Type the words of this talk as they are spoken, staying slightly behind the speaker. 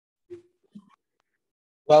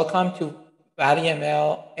Welcome to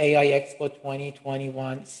ValleyML AI Expo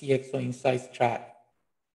 2021 CxO Insights track.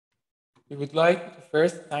 We would like to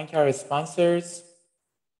first thank our sponsors,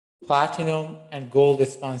 Platinum and Gold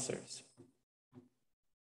sponsors.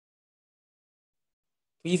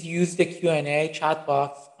 Please use the Q&A chat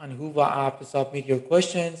box on Huva app to submit your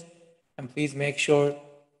questions, and please make sure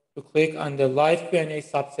to click on the live Q&A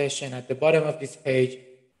subsession at the bottom of this page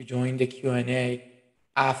to join the Q&A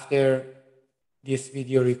after this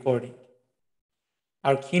video recording.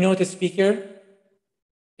 Our keynote speaker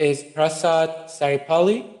is Prasad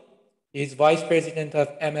Saripalli. He is Vice President of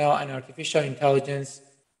ML and Artificial Intelligence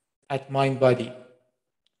at MINDBODY.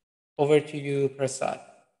 Over to you, Prasad.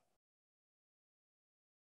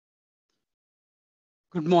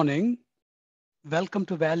 Good morning. Welcome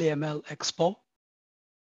to ValleyML Expo.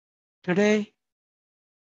 Today,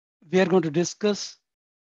 we are going to discuss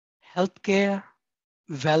healthcare,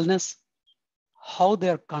 wellness, how they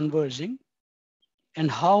are converging, and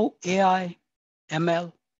how AI,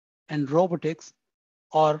 ML, and robotics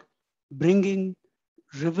are bringing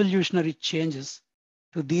revolutionary changes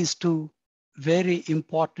to these two very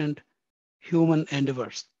important human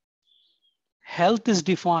endeavors. Health is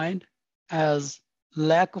defined as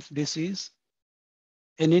lack of disease,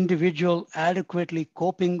 an individual adequately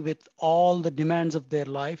coping with all the demands of their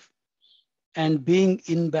life and being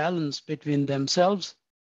in balance between themselves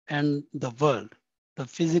and the world, the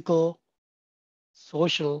physical,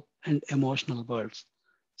 social, and emotional worlds.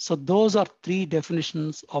 So those are three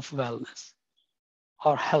definitions of wellness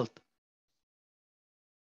or health.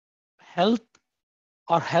 Health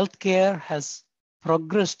or healthcare has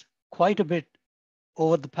progressed quite a bit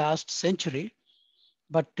over the past century,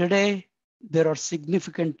 but today there are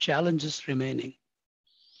significant challenges remaining.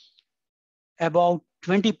 About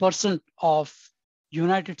 20% of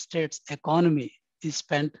United States economy is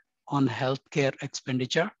spent on healthcare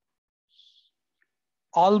expenditure.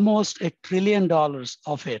 Almost $1 trillion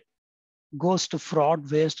of it goes to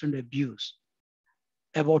fraud, waste, and abuse.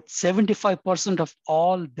 About 75% of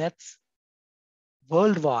all deaths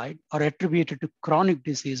worldwide are attributed to chronic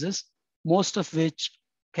diseases, most of which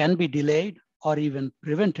can be delayed or even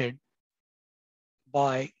prevented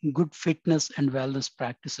by good fitness and wellness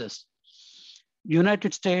practices.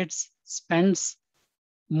 United States spends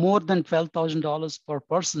more than $12,000 per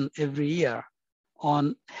person every year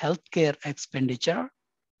on healthcare expenditure,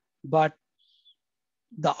 but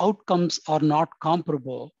the outcomes are not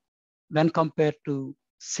comparable when compared to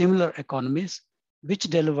similar economies, which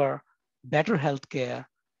deliver better healthcare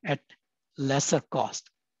at lesser cost.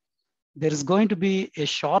 There is going to be a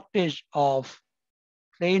shortage of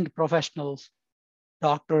trained professionals,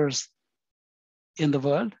 doctors in the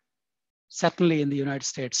world, certainly in the United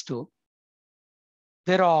States too.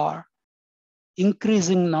 There are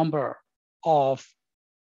increasing number of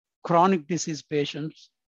chronic disease patients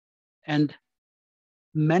and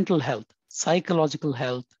mental health, psychological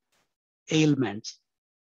health ailments.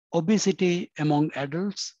 Obesity among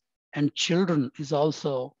adults and children is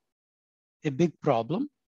also a big problem.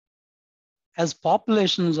 As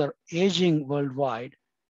populations are aging worldwide,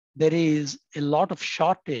 there is a lot of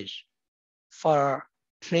shortage for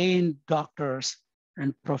trained doctors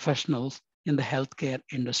and professionals in the healthcare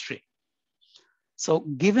industry. So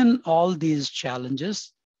given all these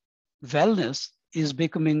challenges, wellness is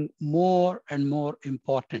becoming more and more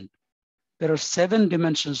important. There are 7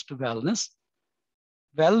 dimensions to wellness.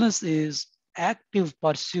 Wellness is active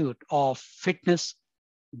pursuit of fitness,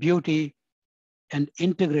 beauty, and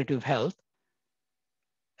integrative health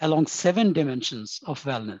along 7 dimensions of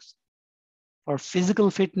wellness. For physical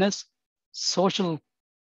fitness, social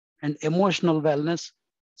and emotional wellness,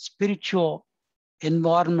 spiritual,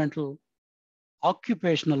 environmental,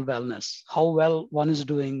 occupational wellness, how well one is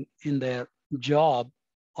doing in their job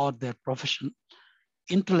or their profession,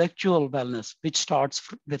 intellectual wellness, which starts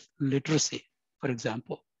with literacy, for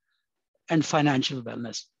example, and financial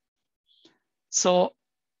wellness. So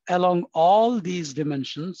along all these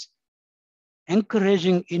dimensions,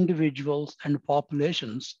 encouraging individuals and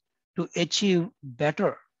populations to achieve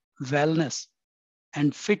better wellness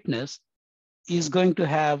and fitness is going to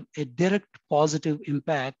have a direct positive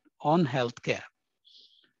impact on healthcare.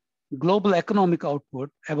 Global economic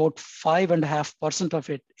output, about 5.5% of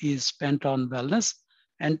it is spent on wellness,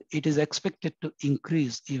 and it is expected to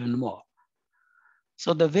increase even more.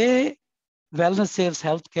 So the way wellness saves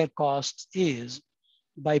healthcare costs is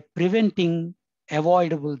by preventing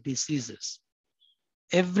avoidable diseases.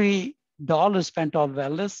 Every dollar spent on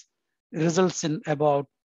wellness results in about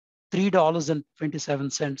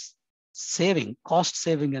 $3.27 saving, cost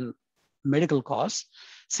saving in medical costs.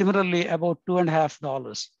 Similarly, about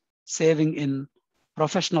 $2.50 saving in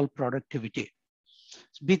professional productivity.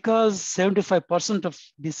 Because 75% of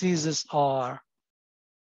diseases are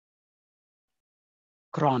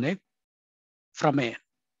chronic from a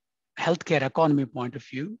healthcare economy point of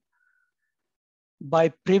view, by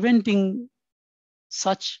preventing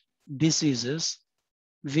such diseases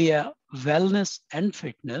via wellness and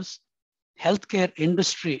fitness, healthcare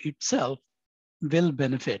industry itself will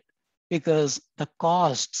benefit because the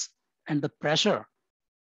costs and the pressure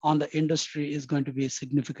on the industry is going to be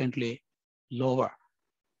significantly lower.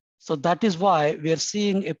 So that is why we are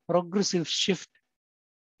seeing a progressive shift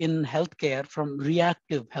in healthcare from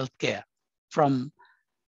reactive healthcare, from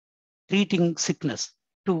treating sickness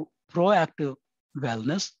to proactive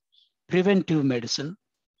wellness, preventive medicine,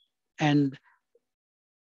 and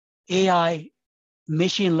AI,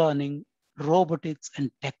 machine learning, robotics,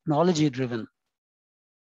 and technology-driven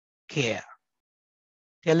care,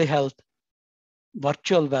 telehealth,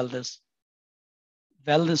 virtual wellness,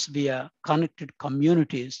 wellness via connected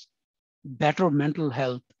communities, better mental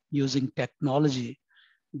health using technology.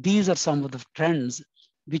 These are some of the trends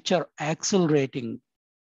which are accelerating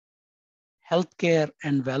healthcare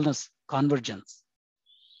and wellness convergence.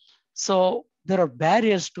 So there are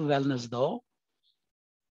barriers to wellness though.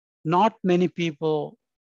 Not many people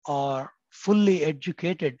are fully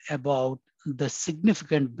educated about the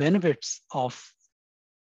significant benefits of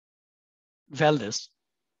wellness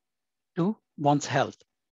to one's health.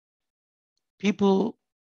 People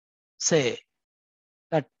say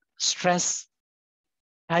that stress,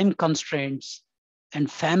 time constraints,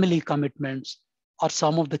 and family commitments are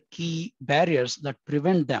some of the key barriers that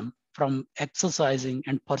prevent them from exercising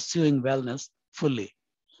and pursuing wellness fully.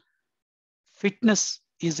 Fitness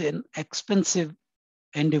is an expensive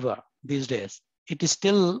endeavor these days. It is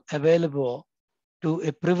still available to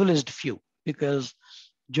a privileged few because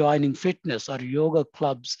joining fitness or yoga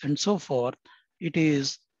clubs and so forth, it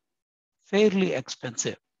is fairly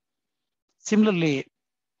expensive. Similarly,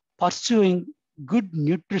 pursuing good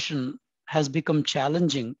nutrition has become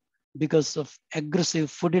challenging because of aggressive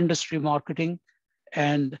food industry marketing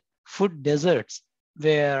and food deserts,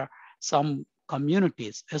 where some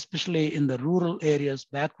communities, especially in the rural areas,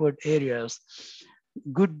 backward areas,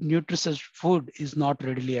 good nutritious food is not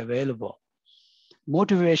readily available.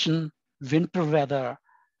 Motivation, winter weather,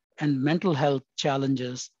 and mental health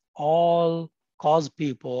challenges all cause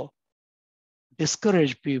people,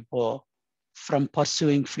 discourage people from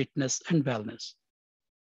pursuing fitness and wellness.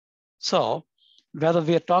 So whether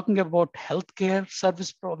we are talking about healthcare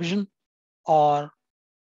service provision or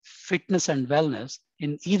fitness and wellness,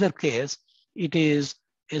 in either case, it is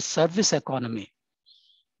a service economy.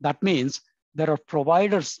 That means there are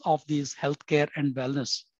providers of these healthcare and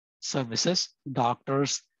wellness services,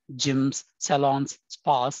 doctors, gyms, salons,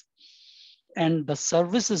 spas, and the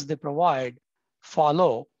services they provide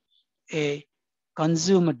follow a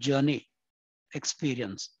consumer journey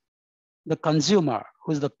experience. The consumer,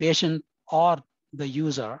 who is the patient or the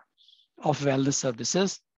user of wellness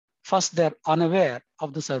services, first they're unaware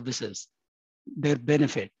of the services, their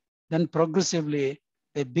benefit. Then progressively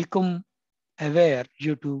they become aware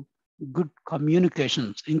due to good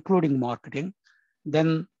communications, including marketing.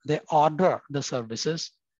 Then they order the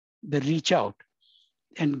services, they reach out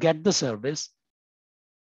and get the service.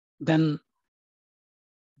 Then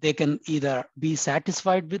they can either be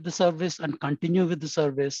satisfied with the service and continue with the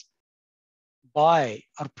service, buy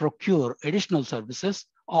or procure additional services,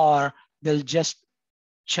 or they'll just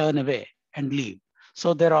churn away and leave.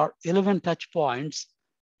 So there are 11 touch points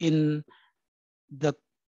in the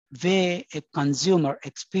way a consumer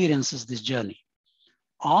experiences this journey.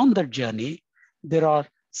 On the journey, there are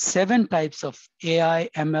 7 types of AI,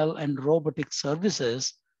 ML, and robotic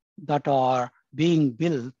services that are being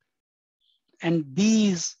built. And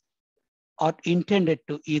these are intended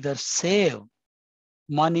to either save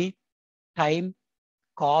money, time,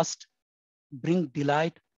 cost, bring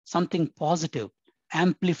delight, something positive,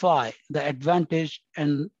 amplify the advantage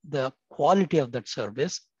and the quality of that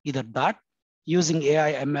service, either that using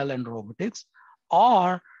AI, ML, and robotics,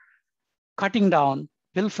 or cutting down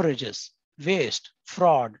pilferages, waste,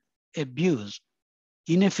 fraud, abuse,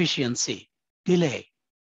 inefficiency, delay,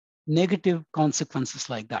 negative consequences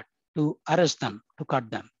like that, to arrest them, to cut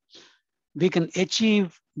them. We can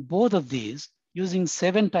achieve both of these using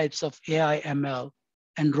 7 types of AI, ML,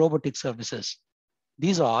 and robotic services.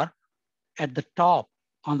 These are at the top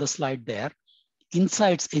on the slide there,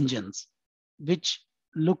 insights engines, which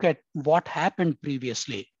look at what happened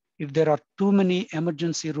previously. If there are too many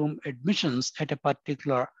emergency room admissions at a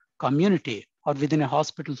particular community or within a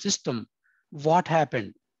hospital system, what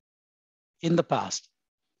happened in the past?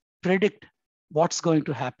 Predict what's going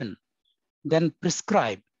to happen then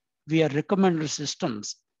prescribe via recommender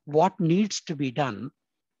systems what needs to be done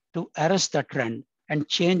to arrest the trend and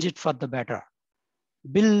change it for the better.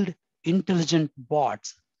 Build intelligent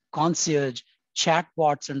bots, concierge, chat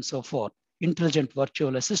bots, and so forth, intelligent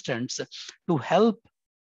virtual assistants to help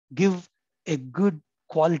give a good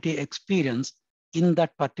quality experience in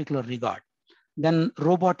that particular regard. Then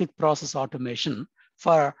robotic process automation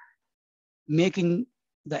for making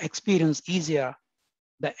the experience easier,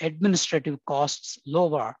 the administrative costs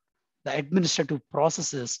lower, the administrative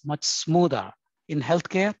processes much smoother in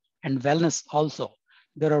healthcare and wellness also.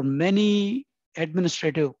 There are many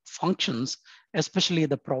administrative functions, especially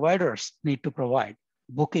the providers need to provide: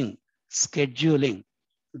 booking, scheduling,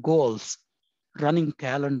 goals, running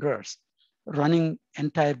calendars, running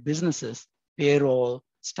entire businesses, payroll,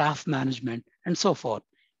 staff management, and so forth.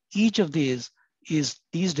 Each of these is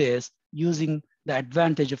these days using the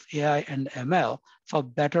advantage of AI and ML for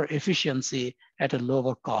better efficiency at a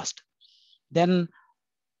lower cost. Then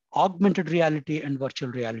augmented reality and virtual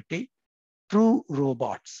reality through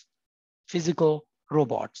robots, physical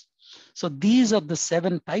robots. So these are the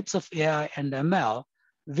 7 types of AI and ML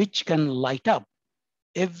which can light up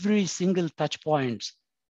every single touch points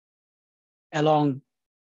along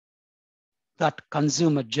that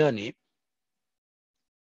consumer journey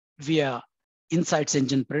via insights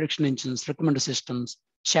engine, prediction engines, recommender systems,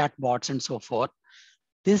 chatbots, and so forth.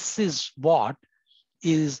 This is what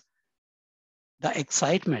is the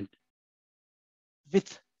excitement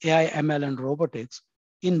with AI, ML, and robotics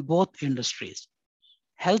in both industries.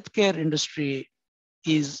 Healthcare industry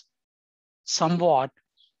is somewhat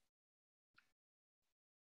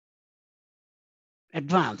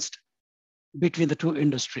advanced between the two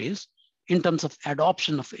industries in terms of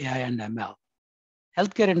adoption of AI and ML.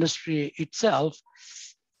 Healthcare industry itself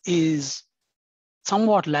is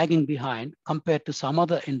somewhat lagging behind compared to some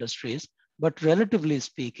other industries, but relatively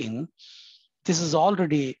speaking, this is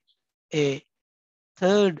already a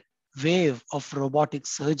third wave of robotic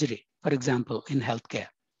surgery, for example, in healthcare.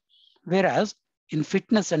 Whereas in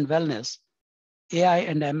fitness and wellness, AI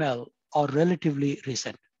and ML are relatively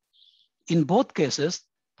recent. In both cases,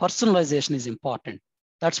 personalization is important.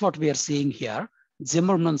 That's what we are seeing here.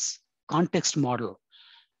 Zimmerman's context model.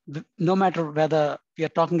 No matter whether we are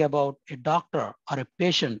talking about a doctor or a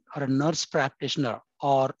patient or a nurse practitioner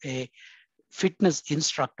or a fitness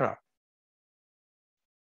instructor,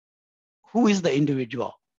 who is the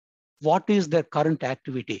individual? What is their current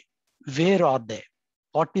activity? Where are they?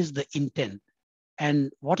 What is the intent?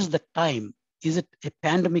 And what is the time? Is it a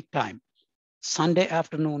pandemic time, Sunday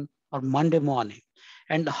afternoon, or Monday morning?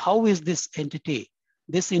 And how is this entity,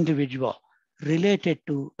 this individual, related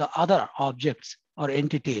to the other objects or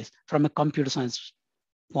entities from a computer science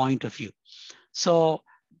point of view? So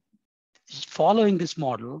following this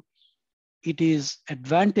model, it is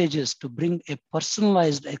advantageous to bring a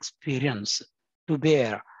personalized experience to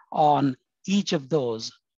bear on each of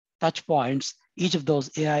those touch points, each of those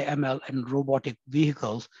AI, ML, and robotic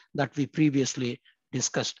vehicles that we previously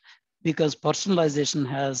discussed, because personalization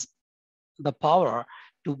has the power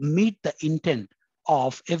to meet the intent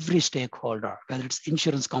of every stakeholder, whether it's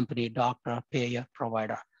insurance company, doctor, payer,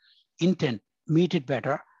 provider. Intent, meet it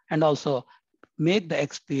better, and also make the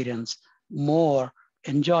experience more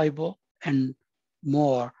enjoyable and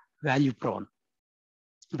more value prone.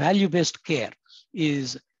 Value-based care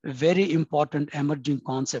is a very important emerging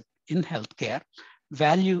concept in healthcare.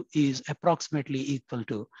 Value is approximately equal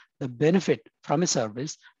to the benefit from a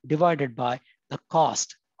service divided by the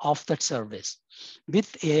cost of that service.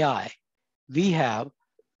 With AI, we have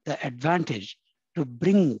the advantage to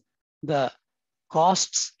bring the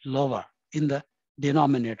costs lower in the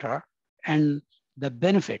denominator and the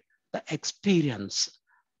benefit, the experience,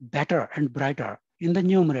 better and brighter in the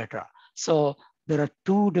numerator. So there are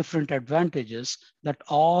two different advantages that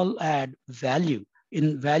all add value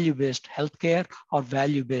in value-based healthcare or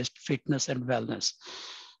value-based fitness and wellness.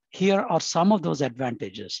 Here are some of those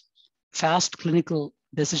advantages: fast clinical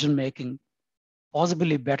decision-making,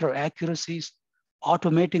 possibly better accuracies,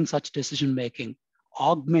 automating such decision-making,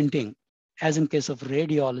 augmenting, as in case of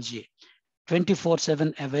radiology,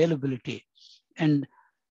 24/7 availability, and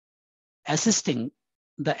assisting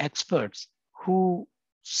the experts who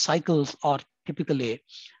cycles are typically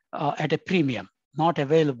at a premium, not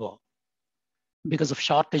available because of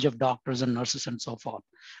shortage of doctors and nurses and so forth.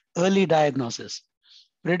 Early diagnosis,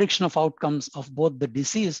 prediction of outcomes of both the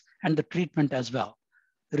disease and the treatment as well.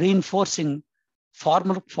 Reinforcing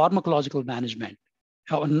pharmacological management,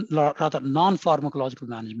 or rather non-pharmacological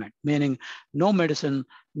management, meaning no medicine,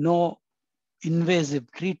 no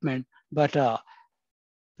invasive treatment, but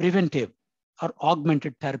preventive or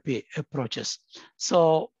augmented therapy approaches.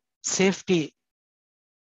 So safety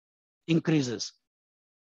increases,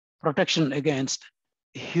 protection against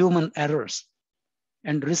human errors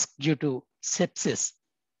and risk due to sepsis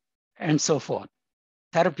and so forth,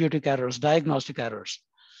 therapeutic errors, diagnostic errors.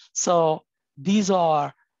 So these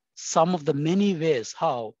are some of the many ways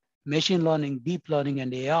how machine learning, deep learning,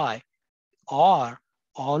 and AI are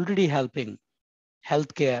already helping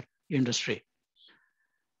healthcare industry.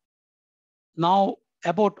 Now,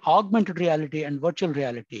 about augmented reality and virtual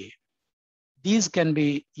reality, these can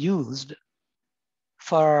be used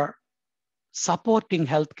for supporting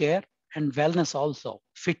healthcare and wellness also,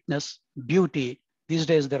 fitness, beauty. These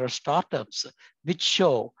days there are startups which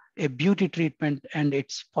show a beauty treatment and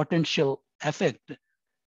its potential effect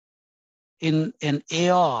in an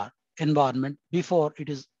AR environment before it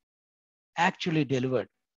is actually delivered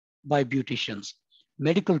by beauticians.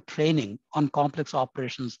 Medical training on complex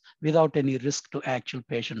operations without any risk to actual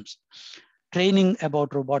patients. Training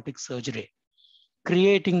about robotic surgery.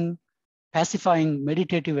 Creating pacifying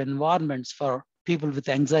meditative environments for people with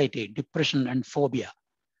anxiety, depression, and phobia.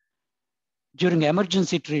 During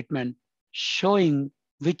emergency treatment, showing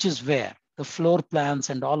which is where, the floor plans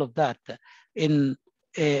and all of that in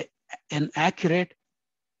an accurate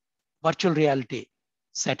virtual reality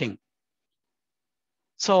setting.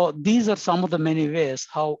 So these are some of the many ways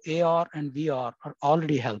how AR and VR are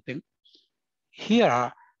already helping.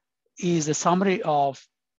 Here is a summary of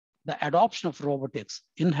the adoption of robotics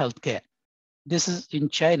in healthcare. This is in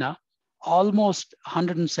China, almost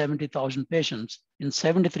 170,000 patients in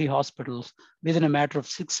 73 hospitals within a matter of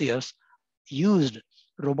 6 years used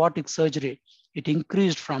robotic surgery. It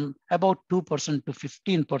increased from about 2% to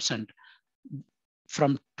 15%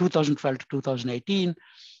 from 2012 to 2018.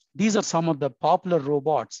 These are some of the popular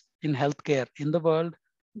robots in healthcare in the world,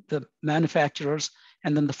 the manufacturers,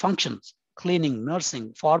 and then the functions: cleaning,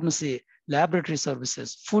 nursing, pharmacy, laboratory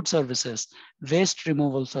services, food services, waste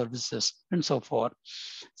removal services, and so forth.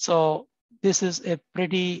 So this is a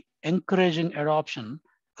pretty encouraging adoption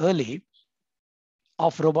early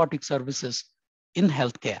of robotic services in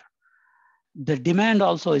healthcare. The demand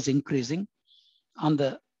also is increasing. On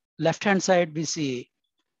the left-hand side, we see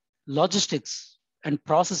logistics and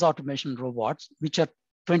process automation robots, which are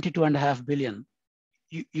 22.5 billion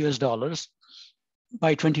US dollars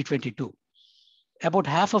by 2022. About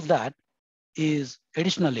half of that is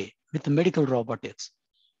additionally with medical robotics.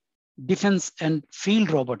 Defense and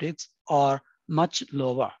field robotics are much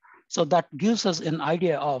lower. So that gives us an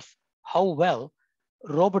idea of how well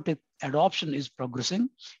robotic adoption is progressing.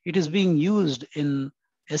 It is being used in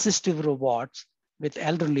assistive robots with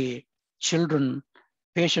elderly, children,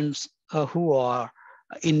 patients who are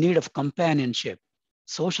in need of companionship,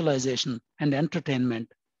 socialization and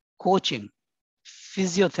entertainment, coaching,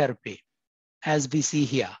 physiotherapy, as we see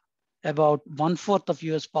here. About 1/4 of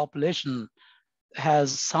US population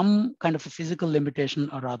has some kind of a physical limitation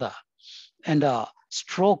or other. And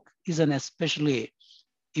stroke is an especially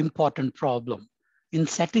important problem. In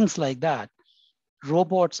settings like that,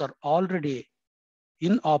 robots are already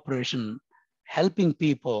in operation, helping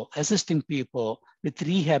people, assisting people with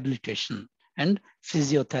rehabilitation and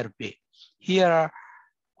physiotherapy. Here,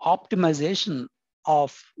 optimization of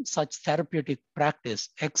such therapeutic practice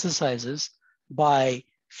exercises by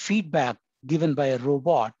feedback given by a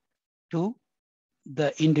robot to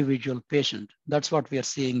the individual patient. That's what we are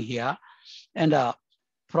seeing here. And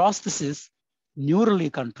prosthesis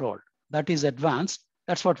neurally controlled, that is advanced.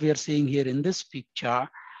 That's what we are seeing here in this picture,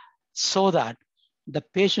 so that the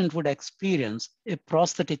patient would experience a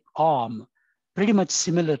prosthetic arm pretty much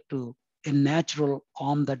similar to a natural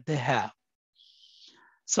arm that they have.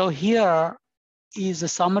 So here is a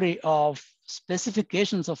summary of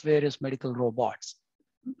specifications of various medical robots.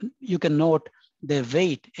 You can note their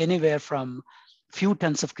weight anywhere from few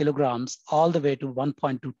tens of kilograms all the way to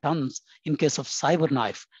 1.2 tons in case of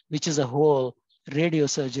CyberKnife, which is a whole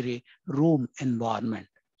radiosurgery room environment.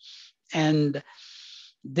 And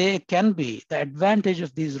they can be, the advantage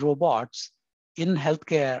of these robots in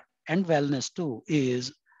healthcare and wellness too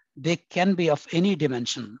is they can be of any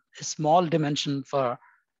dimension, a small dimension for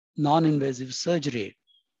non-invasive surgery,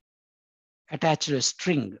 attach to a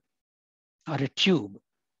string or a tube,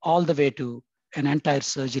 all the way to an entire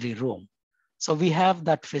surgery room. So we have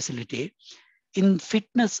that facility. In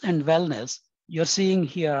fitness and wellness, you're seeing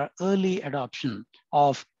here early adoption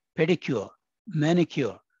of pedicure,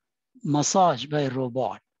 manicure, massage by a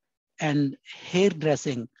robot, and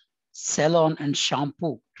hairdressing, salon and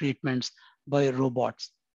shampoo treatments by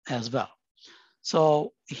robots as well.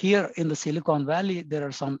 So here in the Silicon Valley, there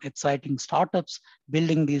are some exciting startups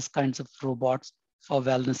building these kinds of robots. for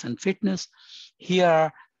wellness and fitness.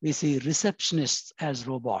 Here we see receptionists as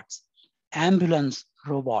robots, ambulance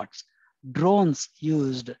robots, drones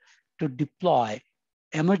used to deploy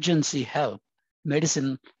emergency help,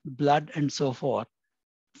 medicine, blood, and so forth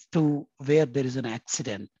to where there is an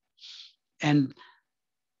accident. And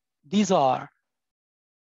these are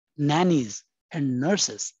nannies and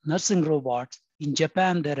nurses, nursing robots. In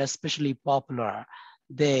Japan, they're especially popular.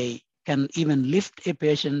 They can even lift a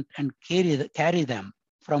patient and carry them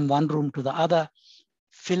from one room to the other,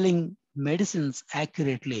 filling medicines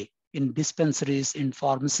accurately in dispensaries, in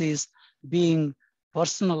pharmacies, being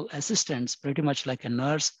personal assistants, pretty much like a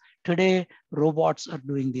nurse. Today, robots are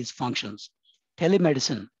doing these functions.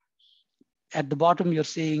 Telemedicine. At the bottom, you're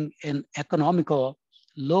seeing an economical,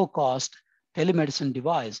 low-cost telemedicine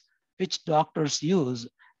device, which doctors use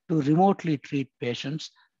to remotely treat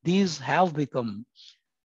patients. These have become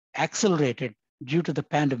accelerated due to the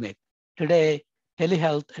pandemic. Today,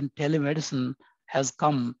 telehealth and telemedicine has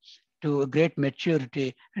come to a great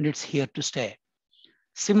maturity, and it's here to stay.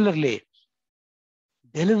 Similarly,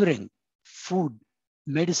 delivering food,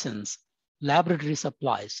 medicines, laboratory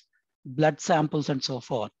supplies, blood samples, and so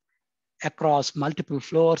forth across multiple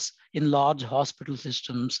floors in large hospital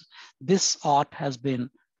systems. This art has been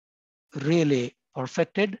really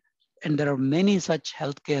perfected, and there are many such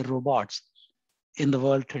healthcare robots in the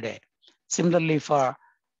world today. Similarly, for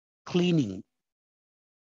cleaning,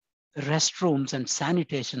 restrooms and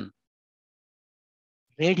sanitation,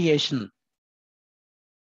 radiation,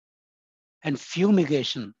 and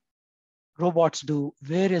fumigation, robots do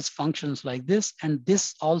various functions like this, and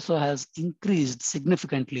this also has increased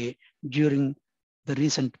significantly during the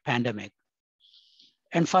recent pandemic.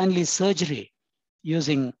 And finally, surgery,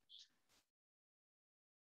 using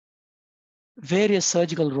various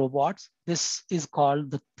surgical robots. This is called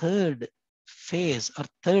the third phase or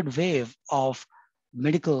third wave of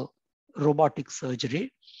medical robotic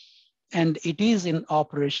surgery. And it is in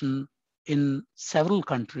operation in several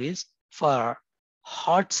countries. For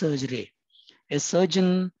heart surgery, a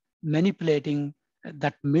surgeon manipulating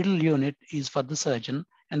that middle unit is for the surgeon,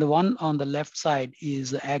 and the one on the left side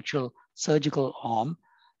is the actual surgical arm.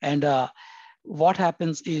 And what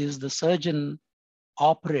happens is the surgeon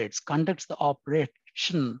conducts the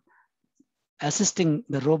operation, assisting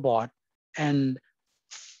the robot and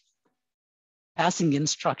passing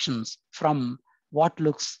instructions from what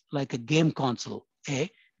looks like a game console, a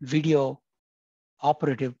video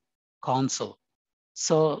operative console.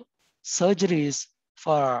 So surgeries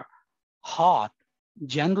for heart,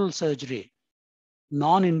 general surgery,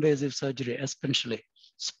 non-invasive surgery, especially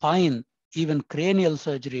spine, even cranial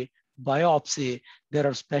surgery, biopsy, there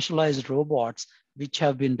are specialized robots which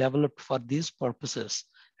have been developed for these purposes.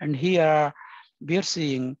 And here we are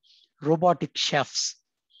seeing robotic chefs.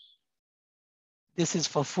 This is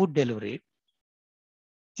for food delivery.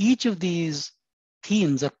 Each of these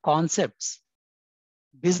themes or concepts,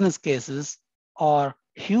 business cases, are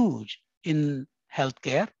huge in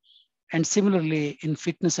healthcare and similarly in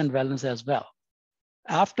fitness and wellness as well.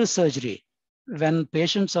 After surgery, when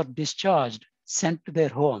patients are discharged, sent to their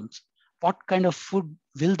homes, what kind of food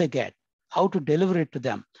will they get? How to deliver it to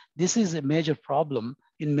them? This is a major problem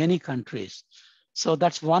in many countries. So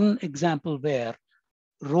that's one example where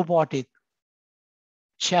robotic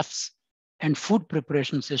chefs and food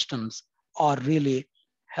preparation systems are really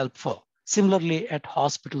helpful. Similarly, at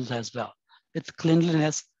hospitals as well, with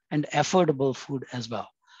cleanliness and affordable food as well.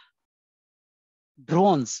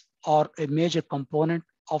 Drones are a major component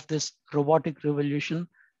of this robotic revolution,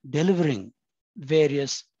 delivering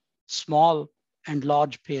various small and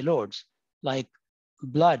large payloads like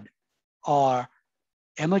blood or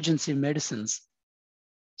emergency medicines,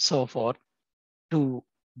 so forth, to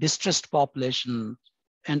distressed population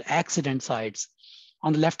and accident sites.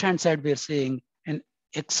 On the left-hand side, we are seeing an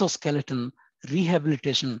exoskeleton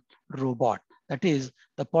rehabilitation robot. That is,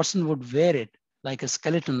 the person would wear it like a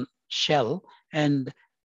skeleton shell, and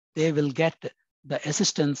they will get the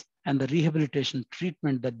assistance and the rehabilitation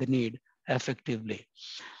treatment that they need effectively.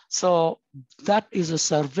 So that is a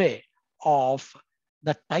survey of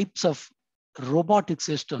the types of robotic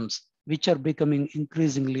systems which are becoming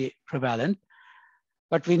increasingly prevalent.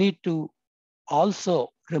 But we need to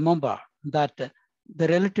also remember that the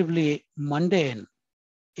relatively mundane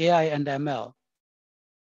AI and ML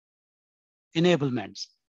enablements,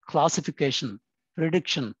 classification,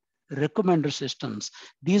 prediction, recommender systems,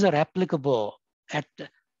 these are applicable at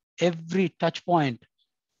every touch point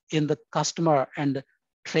in the customer and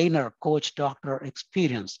trainer, coach, doctor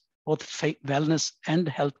experience, both wellness and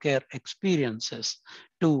healthcare experiences,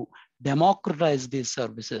 to democratize these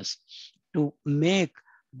services, to make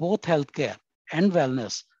both healthcare and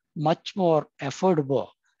wellness much more affordable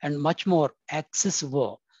and much more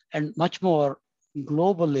accessible and much more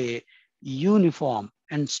globally uniform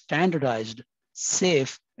and standardized,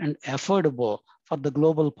 safe and affordable for the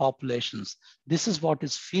global populations. This is what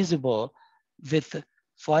is feasible with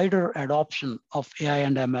wider adoption of AI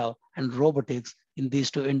and ML and robotics in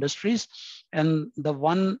these two industries. And the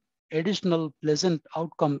one additional pleasant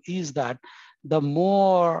outcome is that the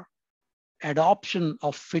more adoption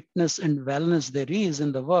of fitness and wellness there is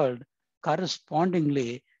in the world,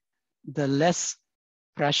 correspondingly, the less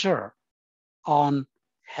pressure on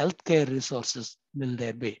healthcare resources will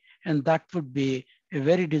there be. And that would be a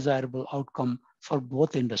very desirable outcome for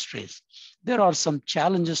both industries. There are some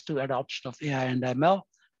challenges to adoption of AI and ML.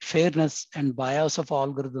 Fairness and bias of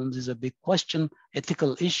algorithms is a big question,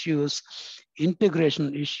 ethical issues,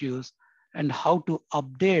 integration issues, and how to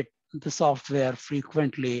update the software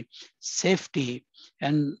frequently, safety,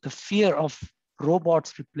 and the fear of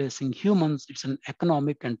robots replacing humans. It's an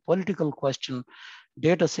economic and political question,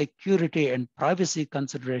 data security and privacy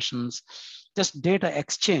considerations, just data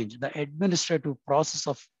exchange, the administrative process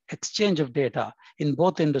of exchange of data in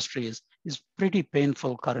both industries is pretty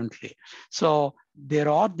painful currently. So there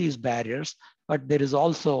are these barriers, but there is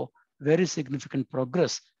also very significant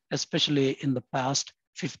progress, especially in the past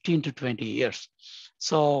 15 to 20 years.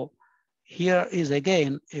 So here is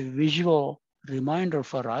again a visual reminder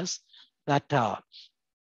for us that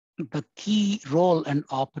the key role and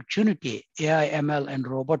opportunity AI, ML, and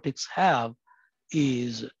robotics have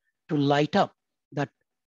is to light up that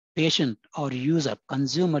patient or user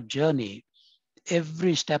consumer journey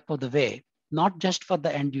every step of the way, not just for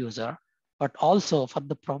the end user, but also for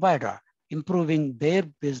the provider, improving their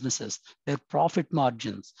businesses, their profit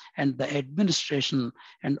margins, and the administration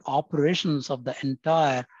and operations of the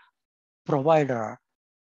entire provider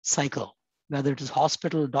cycle, whether it is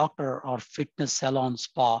hospital, doctor, or fitness salon,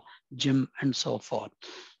 spa, gym, and so forth.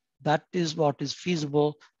 That is what is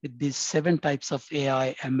feasible with these 7 types of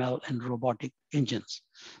AI, ML, and robotic engines.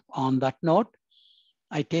 On that note,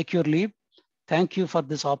 I take your leave. Thank you for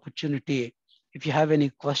this opportunity. If you have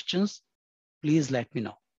any questions, please let me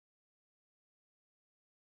know.